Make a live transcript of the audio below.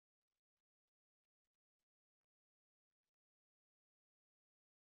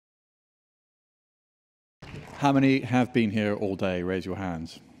How many have been here all day? Raise your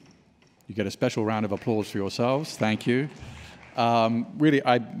hands. You get a special round of applause for yourselves. Thank you. Really,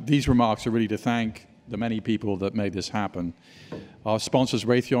 these remarks are really to thank the many people that made this happen. Our sponsors,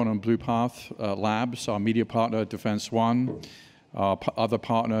 Raytheon and Blue Path Labs, our media partner, Defense One, our other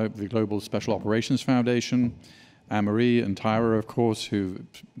partner, the Global Special Operations Foundation, Anne-Marie and Tyra, of course, who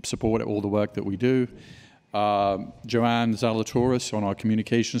support all the work that we do, Joanne Zalatoris on our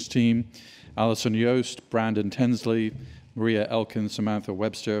communications team, Alison Yost, Brandon Tensley, Maria Elkin, Samantha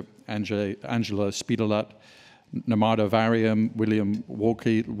Webster, Angela Spiedelut, Namada Variam, William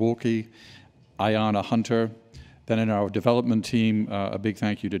Walkie, Ayana Hunter. Then in our development team, a big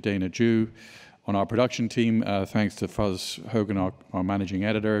thank you to Dana Jew. On our production team, thanks to Fuzz Hogan, our managing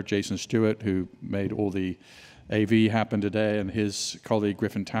editor, Jason Stewart, who made all the AV happen today, and his colleague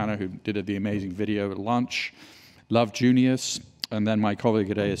Griffin Tanner, who did the amazing video at lunch. Love Junius, and then my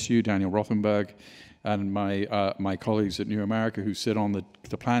colleague at ASU, Daniel Rothenberg, and my colleagues at New America who sit on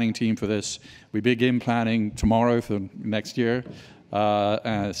the planning team for this. We begin planning tomorrow for next year.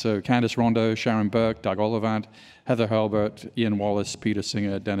 So Candice Rondo, Sharon Burke, Doug Ollivant, Heather Hulbert, Ian Wallace, Peter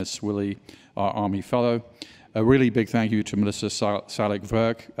Singer, Dennis Willey, our Army Fellow. A really big thank you to Melissa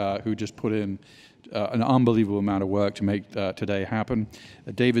Salik-Verk, who just put in an unbelievable amount of work to make today happen.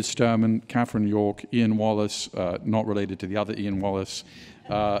 David Sturman, Catherine York, Ian Wallace, not related to the other Ian Wallace,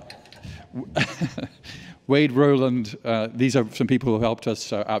 Wade Rowland. These are some people who helped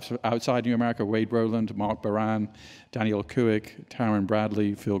us outside New America. Wade Rowland, Mark Baran, Daniel Kuick, Taryn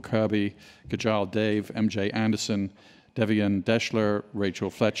Bradley, Phil Kirby, Kajal Dave, MJ Anderson, Devian Deschler, Rachel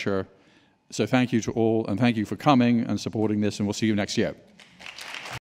Fletcher. So thank you to all, and thank you for coming and supporting this, and we'll see you next year.